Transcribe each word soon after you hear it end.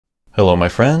Hello my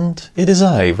friend, it is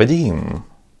I, Vadim.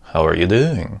 How are you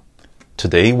doing?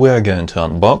 Today we are going to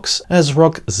unbox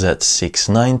ASRock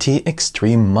Z690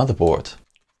 Extreme motherboard.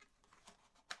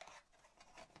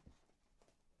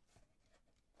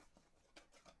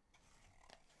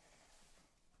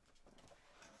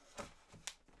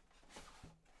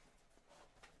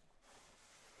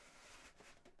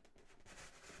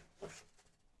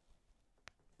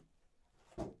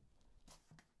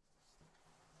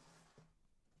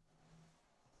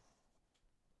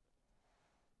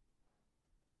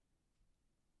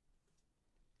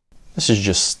 This is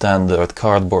just standard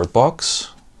cardboard box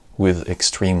with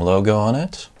Extreme logo on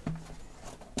it.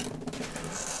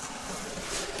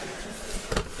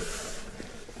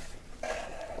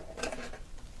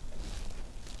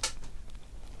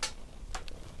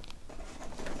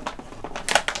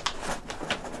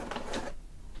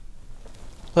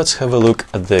 Let's have a look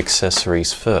at the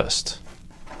accessories first.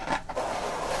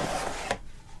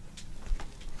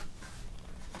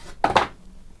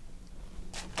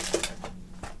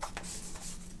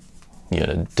 You get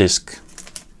a disc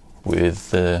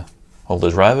with all the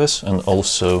drivers and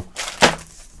also,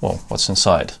 well, what's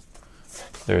inside?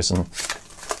 There's an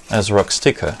ASRock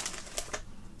sticker.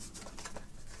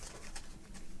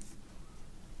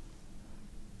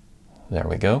 There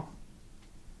we go.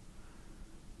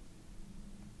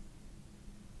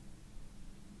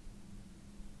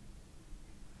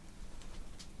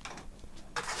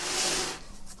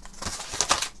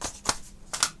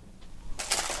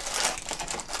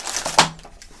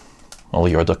 All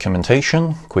your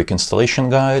documentation, quick installation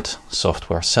guide,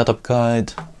 software setup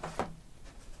guide,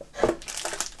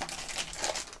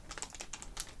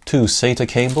 2 SATA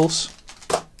cables,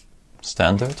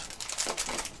 standard,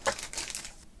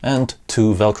 and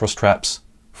 2 Velcro straps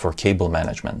for cable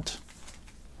management.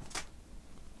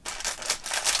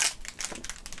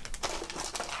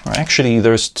 Actually,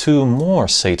 there's 2 more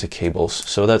SATA cables,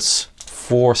 so that's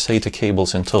 4 SATA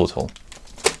cables in total.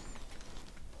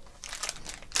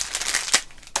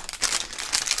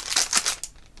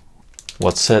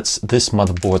 What sets this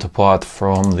motherboard apart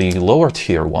from the lower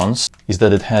tier ones is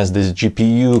that it has this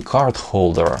GPU card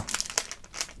holder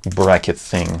bracket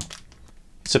thing.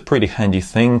 It's a pretty handy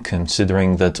thing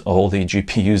considering that all the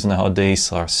GPUs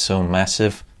nowadays are so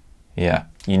massive. Yeah,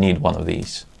 you need one of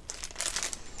these.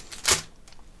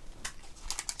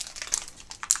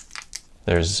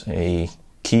 There's a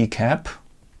keycap,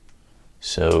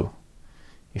 so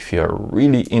if you're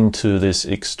really into this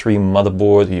Extreme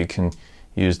motherboard, you can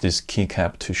use this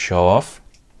keycap to show off.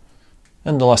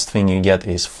 And the last thing you get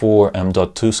is 4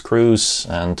 M.2 screws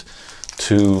and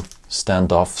 2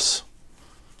 standoffs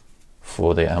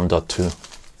for the M.2.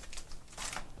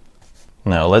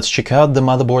 Now let's check out the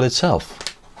motherboard itself.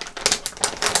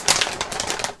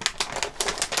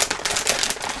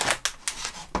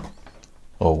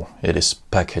 Oh, it is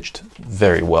packaged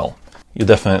very well. You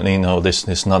definitely know this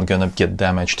is not gonna get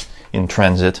damaged in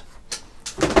transit.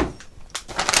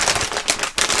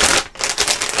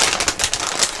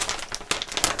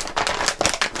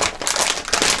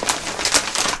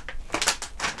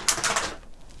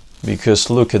 Because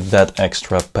look at that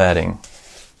extra padding.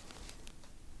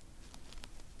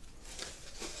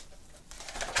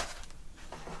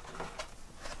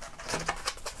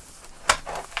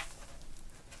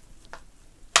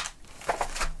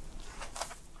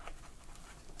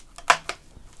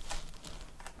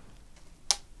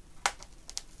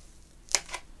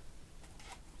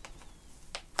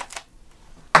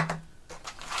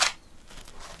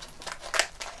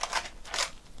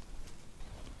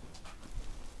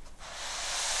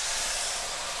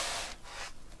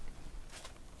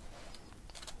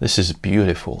 This is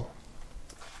beautiful.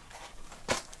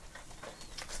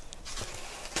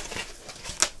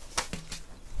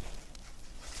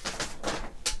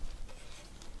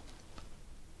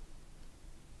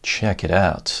 Check it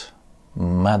out.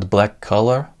 Matte black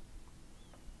color.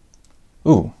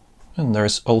 Ooh, and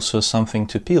there's also something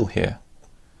to peel here.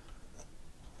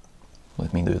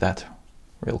 Let me do that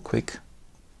real quick.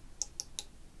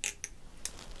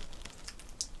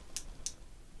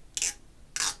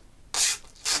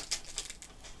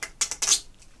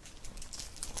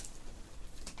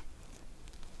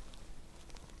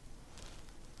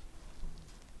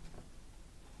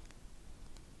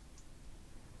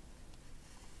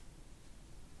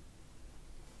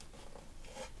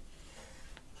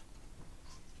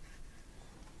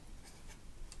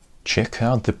 Check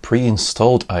out the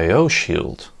pre-installed I/O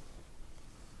shield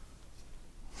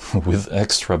with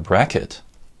extra bracket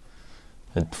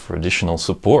and for additional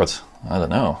support. I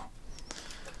don't know.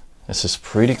 This is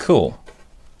pretty cool.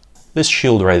 This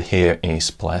shield right here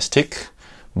is plastic,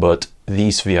 but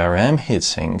these VRM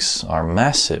heatsinks are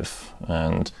massive,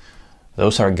 and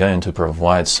those are going to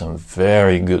provide some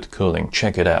very good cooling.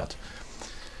 Check it out.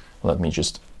 Let me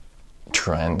just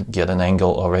try and get an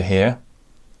angle over here.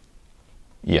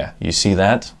 Yeah, you see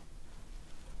that?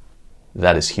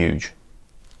 That is huge.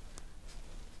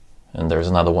 And there's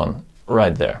another one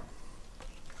right there.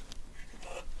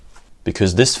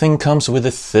 Because this thing comes with a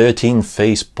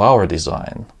 13-phase power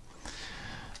design.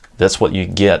 That's what you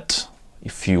get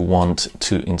if you want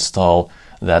to install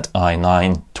that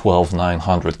i9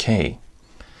 12900K.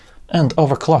 And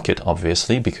overclock it,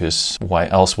 obviously, because why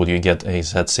else would you get a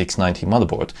Z690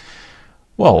 motherboard?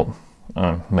 Well,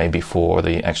 maybe for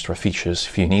the extra features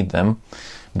if you need them.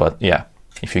 But yeah,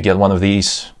 if you get one of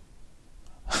these,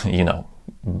 you know,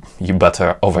 you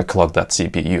better overclock that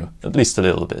CPU, at least a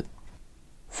little bit.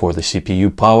 For the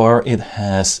CPU power, it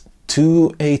has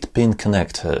two 8-pin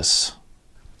connectors.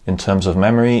 In terms of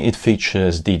memory, it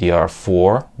features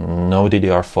DDR4, no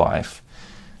DDR5.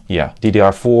 Yeah,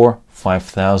 DDR4,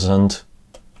 5000,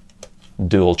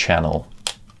 dual channel.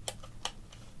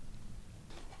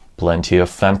 Plenty of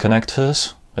fan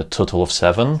connectors, a total of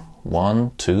 7.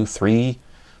 1, 2, 3,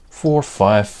 4,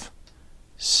 5,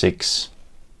 6,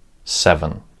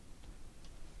 7.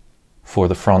 For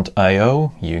the front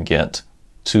I/O, you get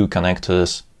 2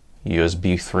 connectors,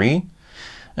 USB 3,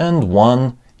 and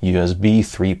 1 USB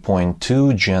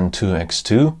 3.2 Gen 2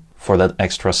 X2 for that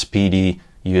extra speedy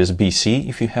USB-C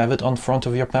if you have it on front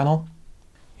of your panel.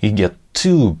 You get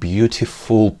 2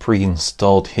 beautiful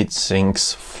pre-installed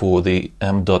heatsinks for the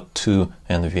M.2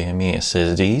 NVMe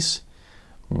SSDs.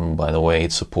 By the way,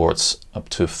 it supports up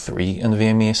to 3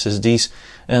 NVMe SSDs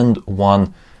and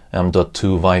 1 M.2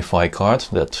 Wi-Fi card,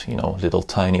 that, you know, little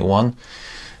tiny one.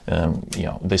 You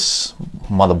know, this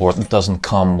motherboard doesn't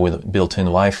come with built-in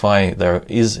Wi-Fi. There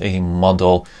is a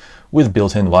model with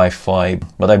built-in Wi-Fi,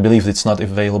 but I believe it's not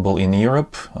available in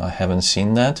Europe. I haven't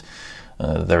seen that.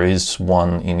 There is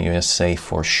one in USA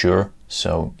for sure.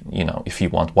 So, you know, if you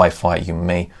want Wi-Fi, you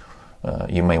may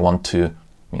want to,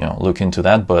 you know, look into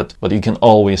that. But you can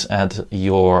always add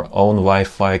your own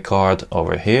Wi-Fi card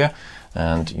over here,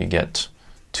 and you get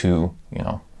 2, you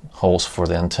know, holes for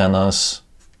the antennas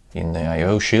in the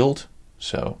I/O shield,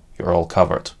 so you're all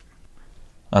covered.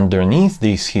 Underneath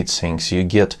these heatsinks, you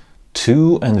get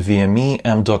 2 NVMe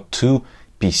M.2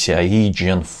 PCIe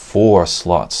Gen 4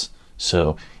 slots,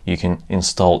 so you can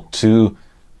install 2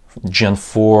 Gen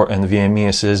 4 NVMe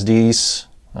SSDs,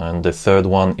 and the third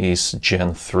one is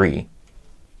Gen 3.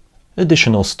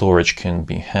 Additional storage can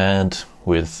be had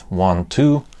with 1,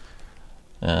 2,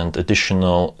 and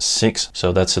additional 6,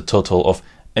 so that's a total of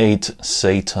 8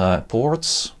 SATA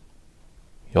ports.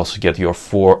 You also get your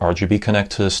 4 RGB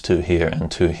connectors, 2 here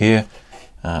and 2 here.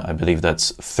 I believe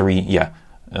that's 3, yeah,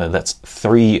 that's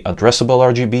 3 addressable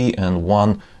RGB and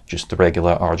 1 just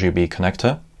regular RGB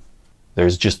connector.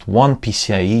 There's just 1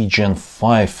 PCIe Gen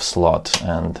 5 slot,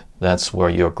 and that's where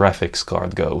your graphics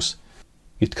card goes.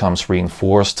 It comes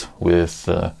reinforced with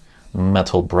a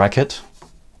metal bracket.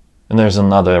 And there's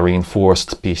another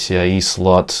reinforced PCIe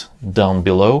slot down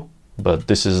below, but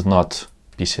this is not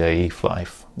PCIe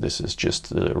 5. This is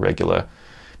just the regular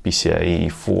PCIe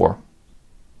 4.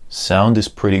 Sound is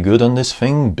pretty good on this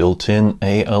thing, built-in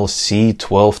ALC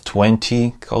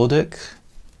 1220 codec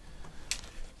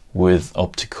with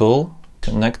optical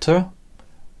connector,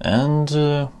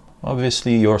 and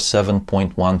obviously your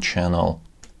 7.1 channel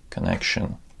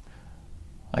connection.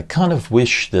 I kind of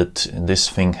wish that this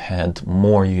thing had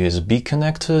more USB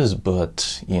connectors,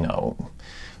 but, you know,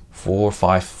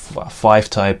 5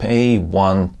 type A,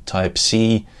 1 type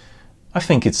C. I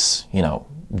think it's, you know,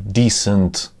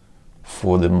 decent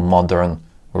for the modern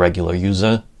regular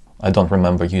user. I don't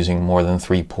remember using more than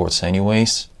 3 ports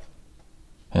anyways.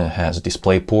 It has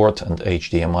DisplayPort and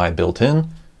HDMI built in.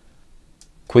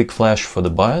 Quick flash for the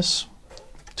BIOS,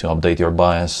 to update your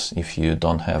BIOS if you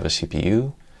don't have a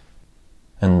CPU.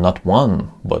 And not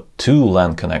 1, but 2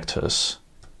 LAN connectors.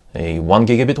 A 1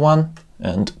 gigabit one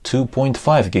and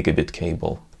 2.5 gigabit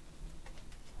cable.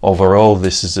 Overall,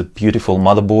 this is a beautiful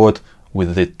motherboard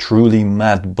with a truly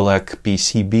matte black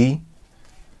PCB.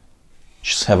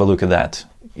 Just have a look at that.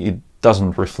 It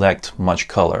doesn't reflect much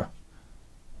color.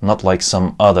 Not like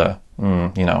some other,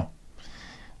 you know,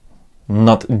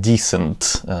 not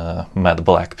decent matte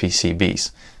black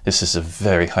PCBs. This is a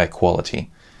very high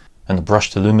quality. And the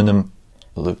brushed aluminum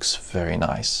looks very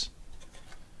nice.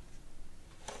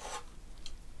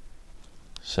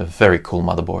 It's a very cool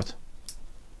motherboard.